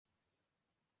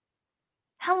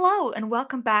Hello, and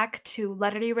welcome back to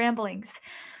Letterty Ramblings.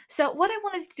 So, what I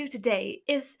wanted to do today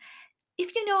is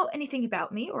if you know anything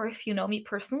about me, or if you know me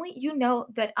personally, you know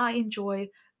that I enjoy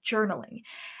journaling.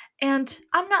 And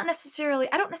I don't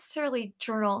necessarily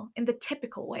journal in the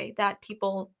typical way that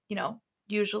people,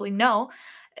 usually know.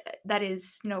 That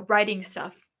is, writing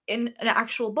stuff in an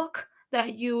actual book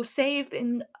that you save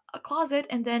in a closet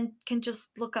and then can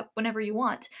just look up whenever you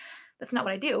want. That's not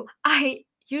what I do. I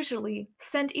usually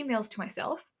send emails to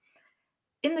myself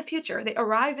in the future. They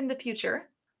arrive in the future,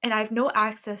 and I have no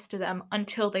access to them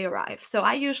until they arrive. So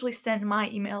I usually send my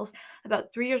emails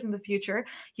about 3 years in the future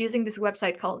using this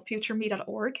website called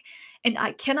futureme.org, and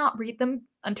I cannot read them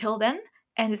until then.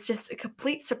 And it's just a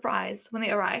complete surprise when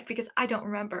they arrive because I don't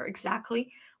remember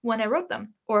exactly when I wrote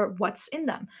them or what's in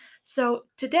them. So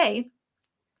today,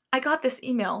 I got this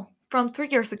email from 3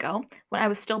 years ago when I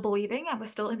was still believing, I was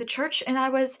still in the church, and I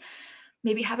was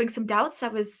maybe having some doubts. I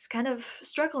was kind of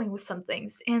struggling with some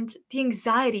things. And the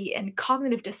anxiety and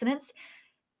cognitive dissonance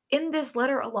in this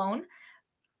letter alone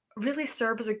really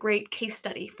serve as a great case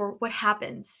study for what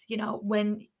happens,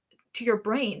 when to your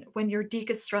brain when you're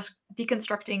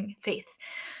deconstructing faith.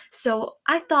 So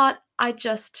I thought I'd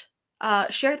just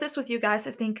share this with you guys.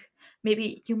 I think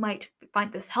maybe you might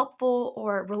find this helpful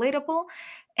or relatable.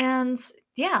 And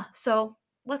yeah, so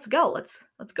let's go. Let's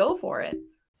go for it.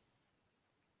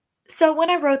 So when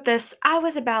I wrote this, I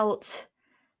was about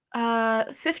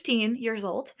 15 years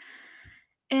old,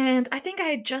 and I think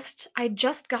I just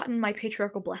gotten my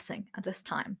patriarchal blessing at this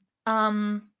time.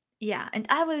 Um, yeah, and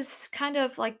I was kind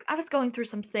of like I was going through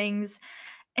some things,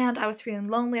 and I was feeling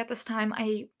lonely at this time.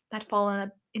 I had fallen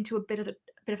into a bit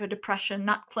of a depression,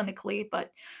 not clinically,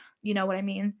 but you know what I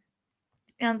mean.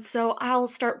 And so I'll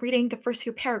start reading the first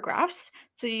few paragraphs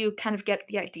so you kind of get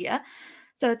the idea.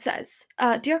 So it says,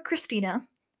 "Dear Christina,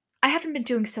 I haven't been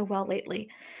doing so well lately.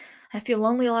 I feel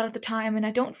lonely a lot of the time, and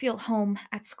I don't feel home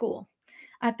at school.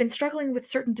 I've been struggling with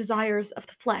certain desires of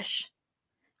the flesh.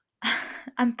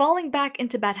 I'm falling back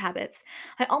into bad habits.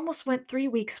 I almost went 3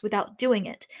 weeks without doing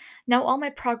it. Now all my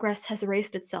progress has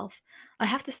erased itself. I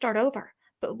have to start over.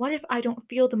 But what if I don't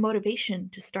feel the motivation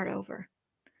to start over?"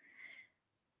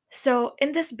 So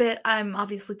in this bit, I'm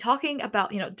obviously talking about,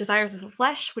 desires of the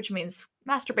flesh, which means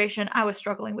masturbation. I was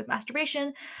struggling with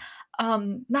masturbation.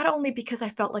 Not only because I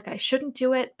felt like I shouldn't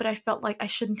do it, but I felt like I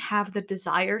shouldn't have the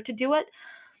desire to do it,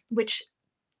 which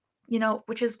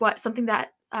which is what something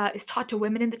that is taught to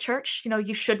women in the church.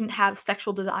 You shouldn't have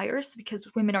sexual desires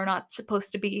because women are not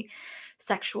supposed to be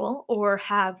sexual or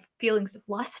have feelings of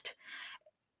lust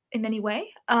in any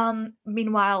way.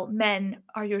 Meanwhile, men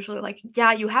are usually like,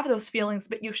 yeah, you have those feelings,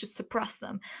 but you should suppress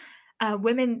them.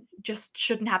 Women just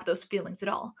shouldn't have those feelings at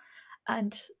all.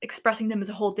 And expressing them is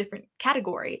a whole different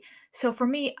category. So for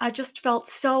me, I just felt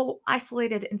so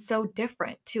isolated and so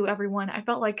different to everyone. I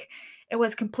felt like it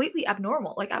was completely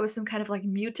abnormal. Like I was some kind of like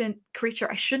mutant creature.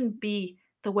 I shouldn't be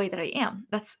the way that I am.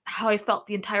 That's how I felt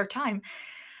the entire time.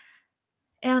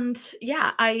 And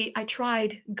yeah, I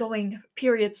tried going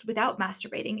periods without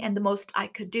masturbating, and the most I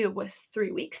could do was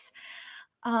 3 weeks,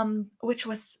 which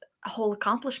was a whole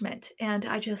accomplishment. And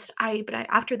after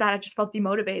that, I just felt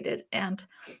demotivated, and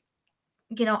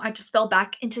I just fell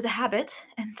back into the habit,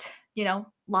 and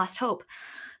lost hope.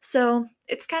 So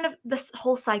it's kind of this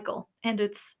whole cycle, and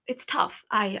it's tough.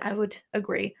 I would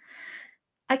agree.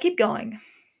 I keep going.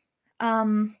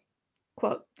 Um,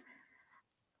 quote.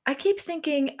 I keep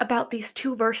thinking about these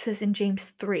two verses in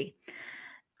James 3.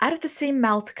 Out of the same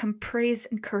mouth come praise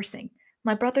and cursing.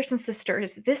 My brothers and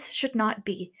sisters, this should not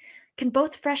be. Can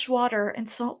both fresh water and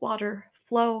salt water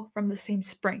flow from the same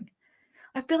spring?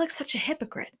 I feel like such a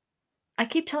hypocrite. I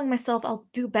keep telling myself I'll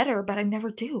do better, but I never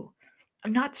do.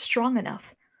 I'm not strong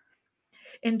enough.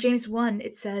 In James 1,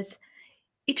 it says,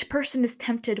 each person is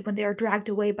tempted when they are dragged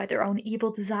away by their own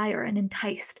evil desire and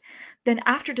enticed. Then,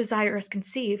 after desire is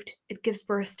conceived, it gives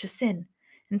birth to sin.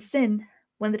 And sin,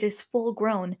 when it is full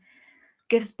grown,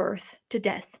 gives birth to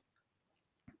death.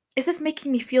 Is this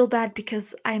making me feel bad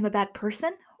because I am a bad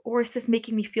person? Or is this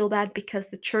making me feel bad because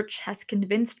the church has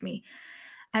convinced me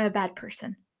I'm a bad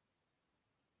person?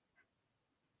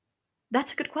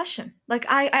 That's a good question. Like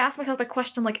I ask myself the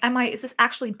question like, is this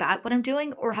actually bad what I'm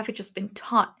doing? Or have I just been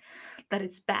taught that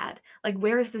it's bad? Like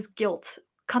where is this guilt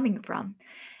coming from?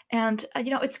 And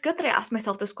it's good that I asked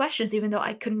myself those questions, even though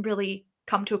I couldn't really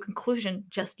come to a conclusion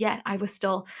just yet. I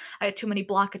had too many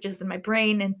blockages in my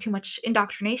brain and too much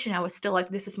indoctrination. I was still like,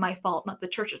 this is my fault, not the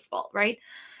church's fault, right?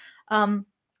 Um,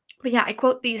 But yeah, I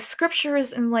quote these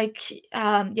scriptures and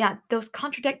yeah, those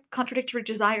contradictory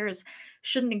desires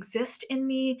shouldn't exist in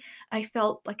me. I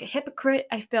felt like a hypocrite.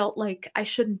 I felt like I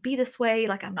shouldn't be this way,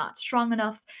 like I'm not strong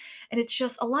enough. And it's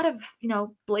just a lot of,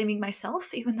 blaming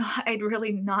myself, even though I'd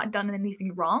really not done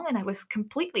anything wrong and I was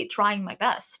completely trying my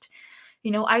best.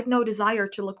 I had no desire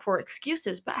to look for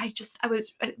excuses, but I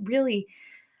really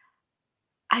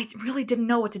didn't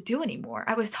know what to do anymore.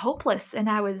 I was hopeless and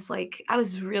I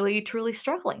was really truly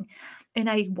struggling. And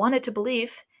I wanted to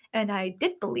believe and I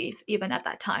did believe even at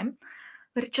that time,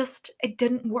 but it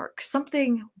didn't work.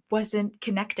 Something wasn't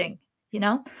connecting, you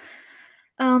know?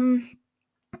 Um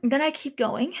then I keep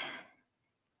going.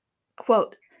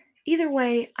 Quote, either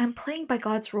way, I'm playing by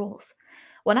God's rules.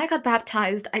 When I got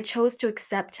baptized, I chose to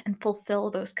accept and fulfill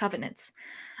those covenants.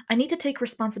 I need to take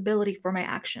responsibility for my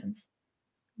actions.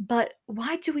 But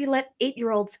why do we let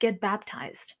 8-year-olds get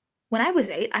baptized? When I was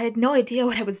 8, I had no idea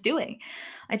what I was doing.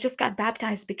 I just got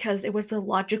baptized because it was the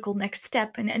logical next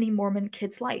step in any Mormon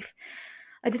kid's life.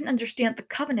 I didn't understand the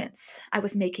covenants I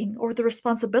was making or the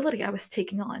responsibility I was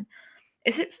taking on.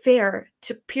 Is it fair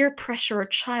to peer pressure a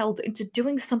child into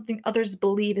doing something others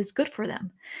believe is good for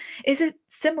them? Is it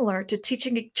similar to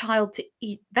teaching a child to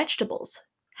eat vegetables?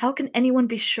 How can anyone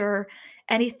be sure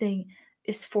anything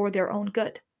is for their own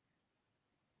good?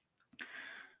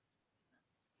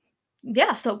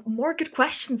 Yeah, so more good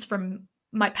questions from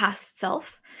my past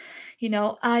self.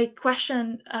 I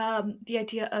question the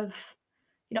idea of,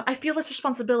 I feel this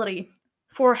responsibility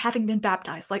for having been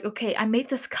baptized. Like, okay, I made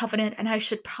this covenant and I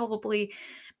should probably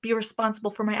be responsible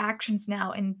for my actions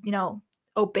now and,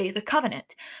 obey the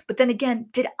covenant. But then again,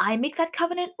 did I make that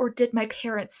covenant or did my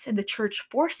parents and the church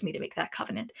force me to make that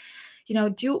covenant?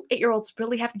 Do 8-year-olds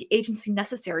really have the agency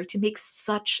necessary to make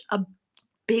such a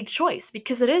big choice,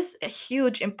 because it is a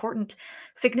huge, important,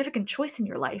 significant choice in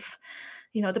your life.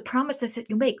 The promises that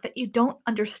you make that you don't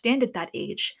understand at that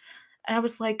age. And I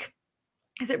was like,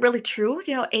 is it really true?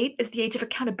 8 is the age of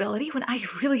accountability when I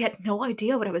really had no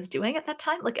idea what I was doing at that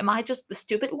time. Like, am I just the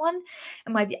stupid one?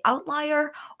 Am I the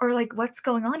outlier? Or like, what's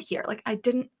going on here? Like, I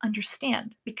didn't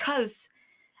understand because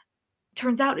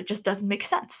turns out it just doesn't make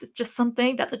sense. It's just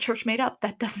something that the church made up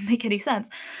that doesn't make any sense.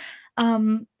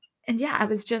 Um, and yeah, I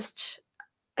was just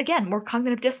again, more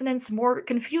cognitive dissonance, more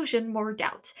confusion, more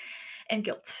doubt and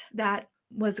guilt that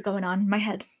was going on in my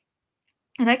head.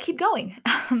 And I keep going.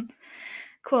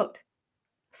 Quote,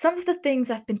 some of the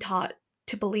things I've been taught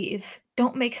to believe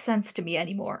don't make sense to me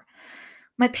anymore.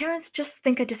 My parents just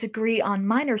think I disagree on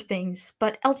minor things,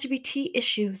 but LGBT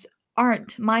issues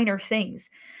aren't minor things.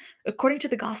 According to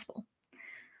the gospel,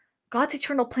 God's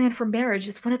eternal plan for marriage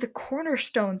is one of the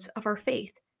cornerstones of our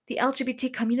faith. The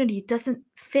LGBT community doesn't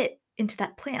fit into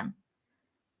that plan.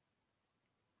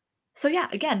 So yeah,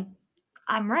 again,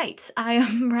 I'm right. I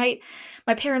am right.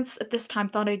 My parents at this time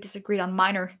thought I disagreed on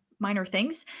minor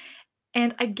things,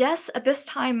 and I guess at this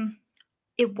time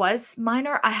it was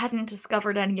minor. I hadn't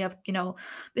discovered any of, the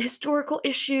historical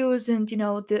issues and,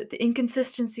 the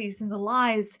inconsistencies and the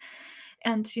lies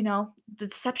and, the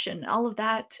deception, all of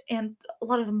that, and a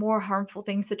lot of the more harmful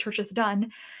things the church has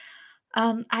done.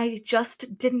 I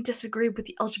just didn't disagree with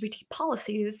the LGBT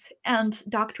policies and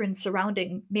doctrine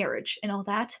surrounding marriage and all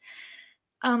that,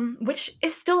 which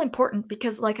is still important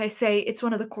because, like I say, it's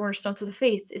one of the cornerstones of the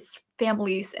faith. It's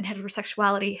families and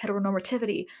heterosexuality,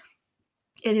 heteronormativity.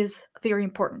 It is very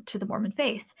important to the Mormon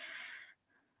faith.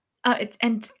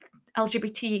 And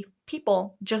LGBT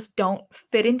people just don't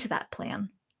fit into that plan,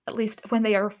 at least when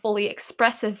they are fully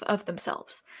expressive of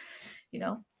themselves,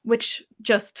 which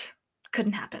just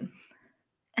couldn't happen.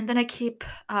 And then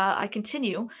I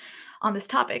continue on this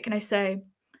topic and I say,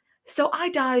 so I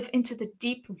dive into the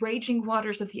deep, raging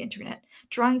waters of the internet,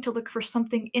 trying to look for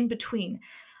something in between,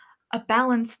 a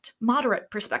balanced, moderate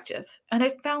perspective. And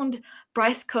I found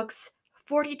Bryce Cook's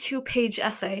 42-page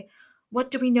essay,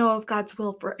 What Do We Know of God's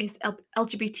Will for His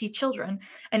LGBT Children?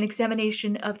 An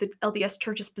examination of the LDS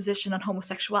Church's position on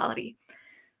homosexuality.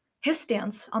 His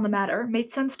stance on the matter made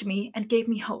sense to me and gave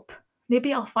me hope.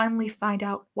 Maybe I'll finally find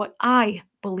out what I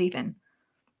believe in.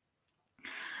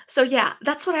 So yeah,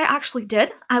 that's what I actually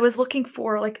did. I was looking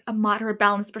for like a moderate,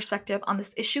 balanced perspective on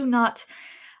this issue, not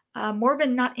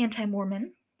Mormon, not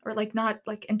anti-Mormon, or like not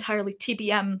like entirely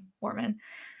TBM Mormon.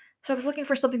 So I was looking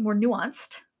for something more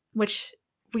nuanced, which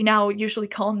we now usually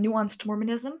call nuanced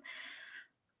Mormonism.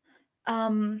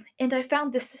 And I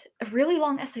found this a really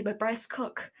long essay by Bryce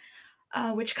Cook,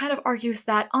 which kind of argues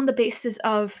that on the basis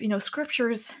of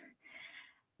scriptures,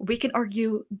 we can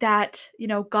argue that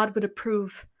God would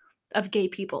approve of gay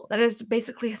people. That is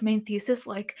basically his main thesis.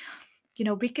 Like,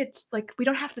 we could, like, we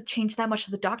don't have to change that much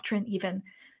of the doctrine even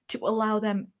to allow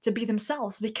them to be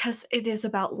themselves because it is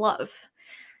about love.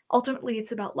 Ultimately,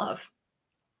 it's about love.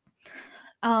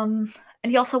 Um,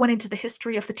 and he also went into the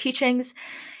history of the teachings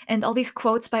and all these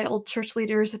quotes by old church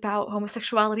leaders about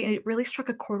homosexuality, and it really struck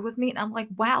a chord with me. And I'm like,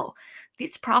 wow,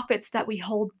 these prophets that we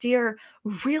hold dear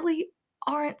really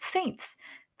aren't saints.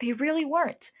 They really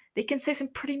weren't. They can say some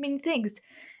pretty mean things,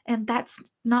 and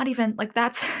that's not even like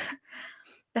that's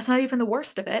not even the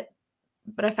worst of it.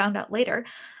 But I found out later.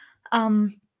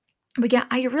 Um, but yeah,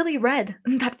 I really read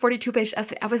that 42-page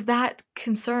essay. I was that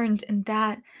concerned and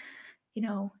that you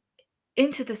know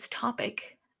into this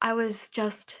topic. I was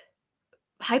just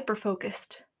hyper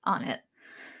focused on it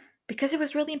because it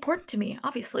was really important to me,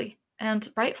 obviously, and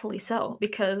rightfully so,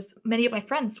 because many of my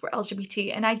friends were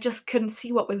LGBT and I just couldn't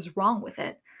see what was wrong with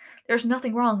it. There's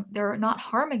nothing wrong. They're not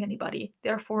harming anybody.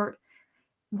 Therefore,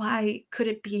 why could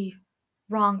it be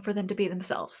wrong for them to be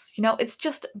themselves? It's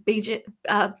just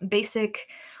basic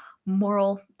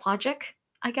moral logic,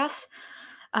 I guess,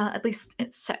 at least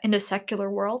in a secular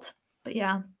world. But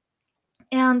yeah.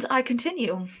 And I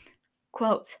continue,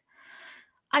 quote,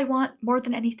 I want more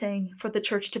than anything for the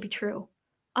church to be true.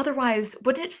 Otherwise,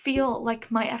 wouldn't it feel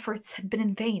like my efforts had been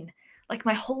in vain, like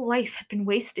my whole life had been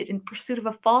wasted in pursuit of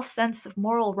a false sense of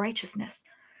moral righteousness,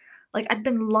 like I'd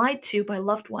been lied to by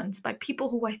loved ones, by people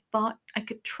who I thought I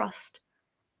could trust?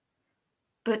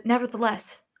 But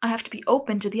nevertheless, I have to be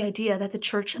open to the idea that the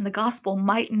church and the gospel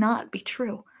might not be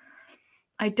true.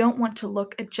 I don't want to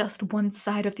look at just one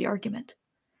side of the argument.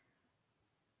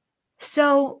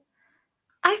 So,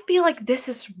 I feel like this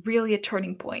is really a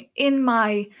turning point in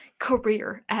my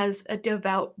career as a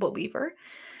devout believer,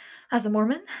 as a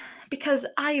Mormon, because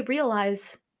I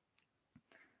realize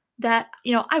that,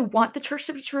 I want the church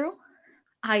to be true.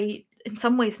 I, in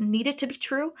some ways, need it to be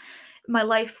true. My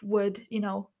life would,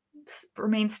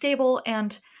 remain stable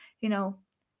and, you know,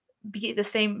 be the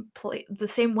same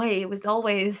way it was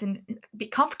always, and be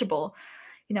comfortable,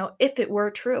 if it were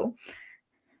true.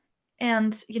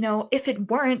 And, if it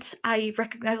weren't, I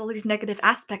recognize all these negative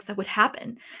aspects that would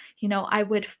happen. I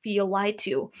would feel lied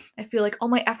to. I feel like all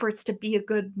my efforts to be a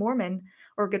good Mormon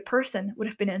or a good person would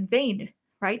have been in vain,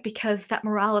 right? Because that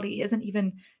morality isn't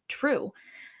even true,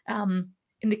 um,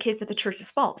 in the case that the church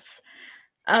is false.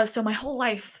 So my whole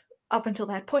life up until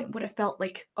that point would have felt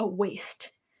like a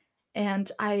waste.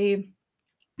 And I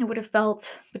would have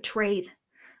felt betrayed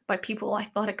by people I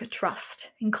thought I could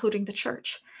trust, including the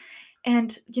church.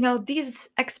 And, these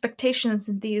expectations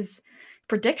and these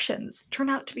predictions turn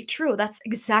out to be true. That's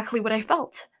exactly what I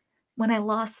felt when I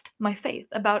lost my faith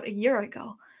about a year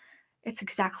ago. It's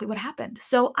exactly what happened.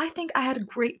 So I think I had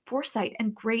great foresight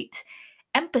and great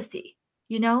empathy,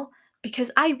 you know,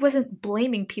 because I wasn't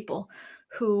blaming people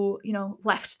who,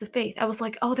 left the faith. I was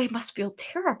like, oh, they must feel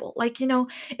terrible. Like,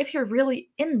 if you're really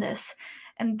in this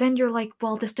and then you're like,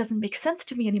 well, this doesn't make sense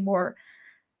to me anymore,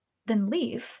 then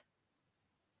leave.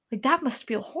 Like, that must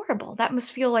feel horrible. That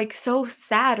must feel, like, so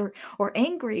sad or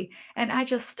angry, and I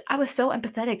was so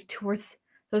empathetic towards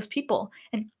those people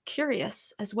and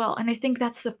curious as well, and I think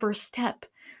that's the first step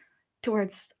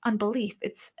towards unbelief.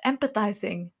 It's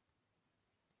empathizing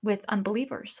with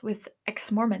unbelievers, with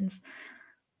ex-Mormons,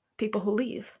 people who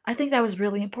leave. I think that was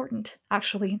really important,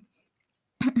 actually.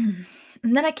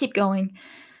 And then I keep going,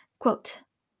 quote,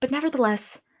 "But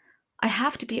nevertheless, I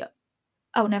have to be."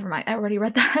 Oh, never mind. I already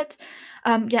read that.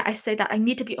 Yeah, I say that I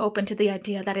need to be open to the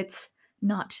idea that it's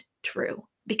not true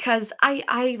because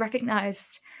I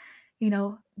recognized,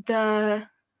 the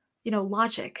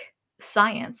logic,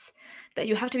 science, that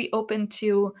you have to be open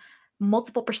to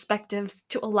multiple perspectives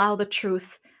to allow the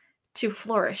truth to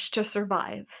flourish, to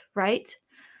survive, right?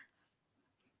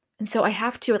 And so I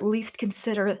have to at least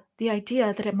consider the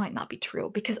idea that it might not be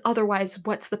true, because otherwise,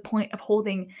 what's the point of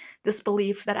holding this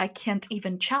belief that I can't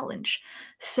even challenge?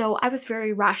 So I was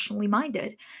very rationally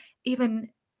minded,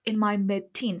 even in my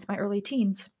mid teens, my early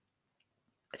teens.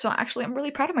 So actually, I'm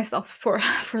really proud of myself for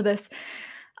for this.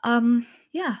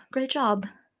 Yeah, great job.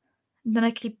 And then I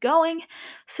keep going,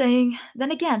 saying, then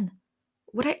again,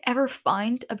 would I ever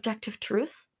find objective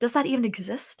truth? Does that even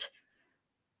exist?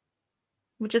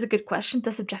 Which is a good question.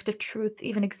 Does objective truth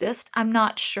even exist? I'm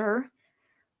not sure,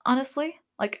 honestly.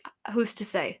 Like, who's to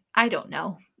say? I don't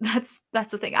know. That's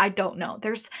the thing. I don't know.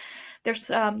 There's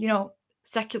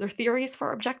secular theories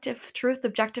for objective truth,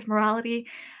 objective morality.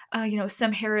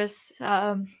 Sam Harris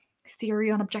theory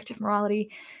on objective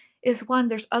morality is one.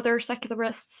 There's other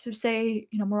secularists who say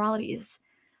morality is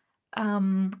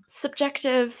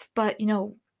subjective, but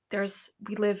there's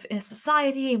we live in a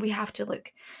society and we have to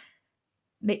like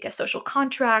make a social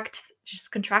contract,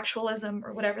 just contractualism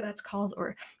or whatever that's called,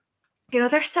 or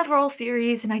there's several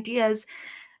theories and ideas,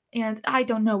 And I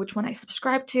don't know which one I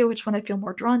subscribe to, which one I feel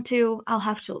more drawn to. I'll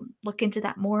have to look into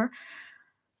that more.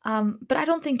 But I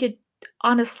don't think it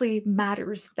honestly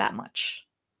matters that much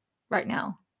right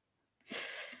now.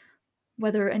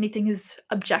 Whether anything is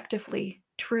objectively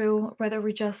true, whether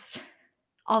we just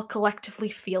all collectively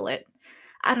feel it.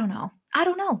 I don't know. I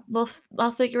don't know.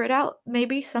 I'll figure it out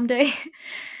maybe someday.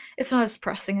 It's not as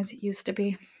pressing as it used to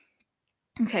be.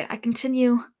 Okay, I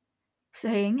continue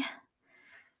saying,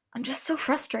 I'm just so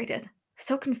frustrated,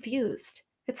 so confused.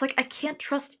 It's like I can't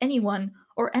trust anyone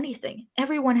or anything.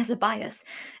 Everyone has a bias.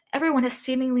 Everyone has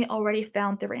seemingly already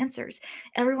found their answers.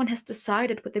 Everyone has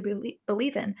decided what they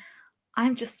believe in.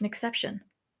 I'm just an exception.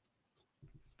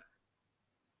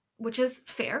 Which is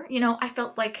fair. I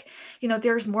felt like,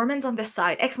 there's Mormons on this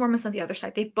side, ex Mormons on the other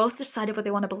side. They've both decided what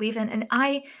they want to believe in, and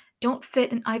I don't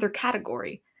fit in either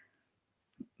category.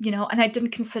 And I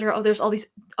didn't consider, oh, there's all these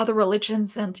other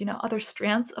religions and, other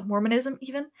strands of Mormonism,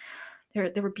 even.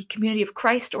 There would be Community of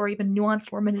Christ or even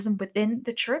nuanced Mormonism within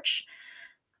the church,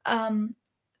 um,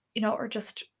 or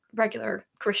just regular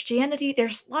Christianity.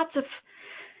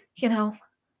 You know,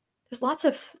 there's lots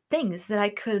of things that I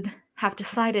could have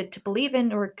decided to believe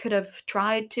in or could have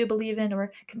tried to believe in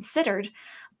or considered,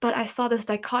 but I saw this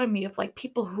dichotomy of like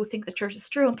people who think the church is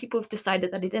true and people who've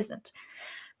decided that it isn't,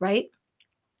 right?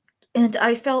 And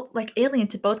I felt like alien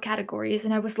to both categories,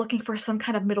 and I was looking for some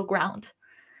kind of middle ground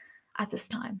at this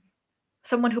time.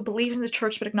 Someone who believed in the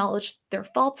church but acknowledged their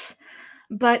faults.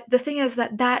 But the thing is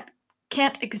that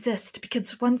can't exist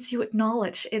because once you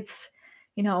acknowledge its,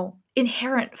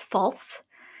 inherent faults,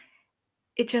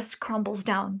 it just crumbles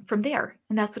down from there.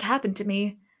 And that's what happened to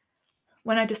me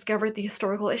when I discovered the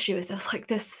historical issues. I was like,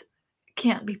 this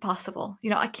can't be possible.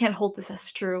 I can't hold this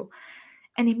as true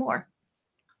anymore.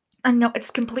 And no,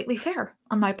 it's completely fair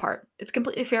on my part. It's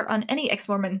completely fair on any ex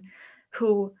Mormon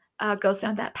who goes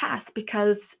down that path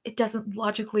because it doesn't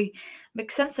logically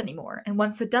make sense anymore. And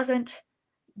once it doesn't,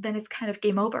 then it's kind of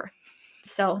game over.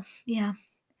 So, yeah.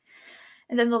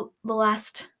 And then the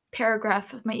last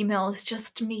paragraph of my email is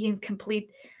just me in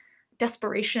complete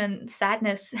desperation,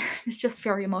 sadness. It's just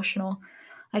very emotional.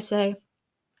 I say,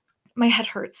 my head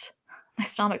hurts. My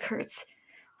stomach hurts.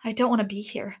 I don't want to be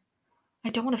here. I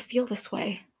don't want to feel this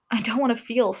way. I don't want to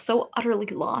feel so utterly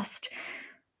lost.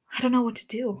 I don't know what to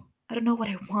do. I don't know what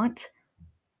I want.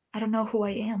 I don't know who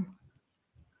I am.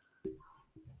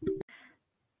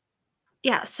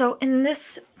 Yeah, so in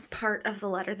this part of the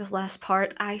letter, this last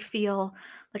part, I feel,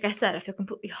 like I said, I feel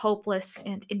completely hopeless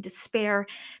and in despair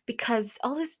because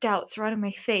all this doubt surrounding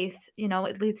my faith,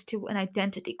 it leads to an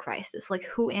identity crisis. Like,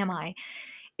 who am I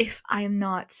if I am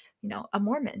not, a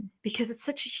Mormon? Because it's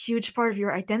such a huge part of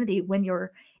your identity when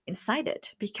you're inside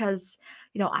it. Because,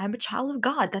 I'm a child of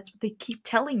God. That's what they keep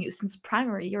telling you since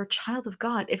primary. You're a child of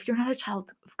God. If you're not a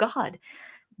child of God,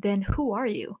 then who are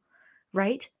you?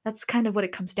 Right? That's kind of what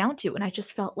it comes down to. And I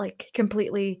just felt like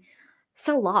completely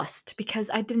so lost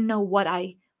because I didn't know what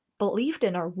I believed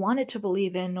in or wanted to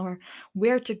believe in or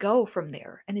where to go from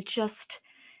there. And it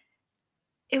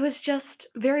was just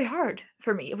very hard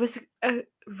for me. It was a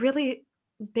really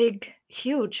big,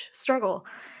 huge struggle.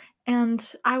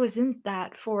 And I was in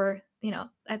that for,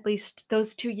 at least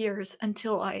those 2 years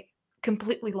until I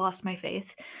completely lost my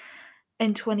faith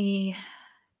in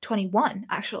 2021,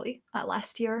 actually,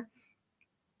 last year.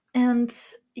 And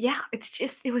yeah,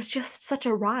 it was just such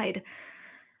a ride,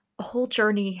 a whole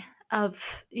journey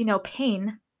of,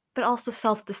 pain, but also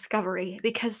self discovery.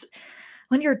 Because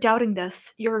when you're doubting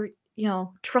this, you're,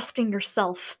 trusting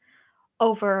yourself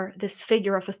over this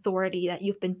figure of authority that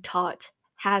you've been taught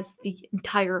has the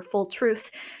entire full truth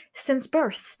since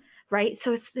birth, right?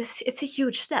 So it's a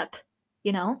huge step,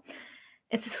 you know?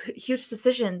 It's a huge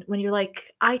decision when you're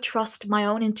like, I trust my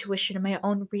own intuition and my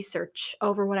own research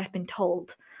over what I've been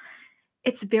told.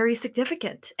 It's very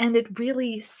significant and it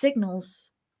really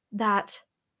signals that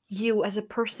you as a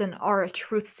person are a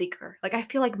truth seeker. Like, I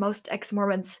feel like most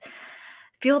ex-Mormons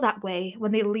feel that way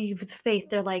when they leave the faith.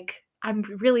 They're like, I'm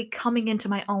really coming into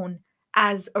my own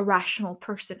as a rational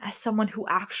person, as someone who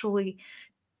actually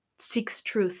seeks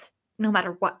truth no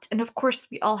matter what. And of course,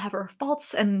 we all have our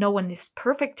faults and no one is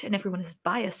perfect and everyone has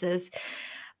biases,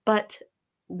 but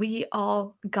we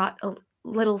all got a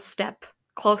little step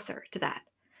closer to that,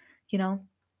 you know?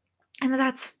 And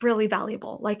that's really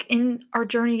valuable. Like, in our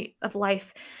journey of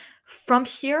life from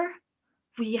here,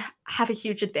 we have a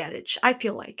huge advantage, I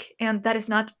feel like. And that is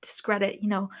not to discredit,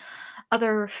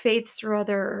 other faiths or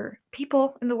other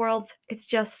people in the world. It's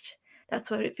just that's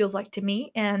what it feels like to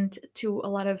me and to a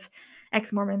lot of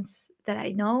ex Mormons that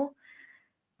I know.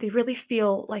 They really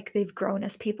feel like they've grown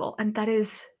as people. And that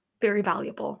is very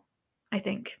valuable, I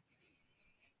think.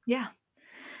 Yeah.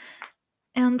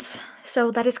 And so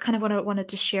that is kind of what I wanted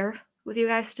to share with you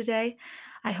guys today.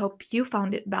 I hope you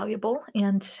found it valuable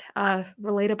and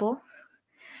relatable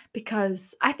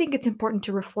because I think it's important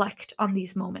to reflect on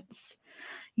these moments.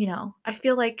 I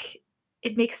feel like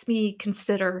it makes me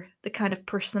consider the kind of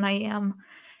person I am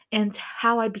and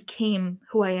how I became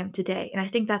who I am today. And I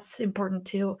think that's important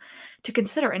to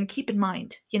consider and keep in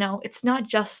mind. It's not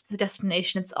just the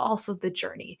destination, it's also the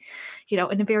journey,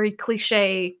 in a very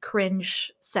cliche,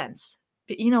 cringe sense.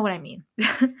 But you know what I mean.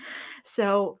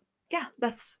 So, yeah,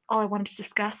 that's all I wanted to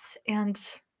discuss. And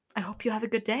I hope you have a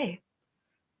good day.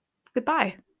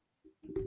 Goodbye.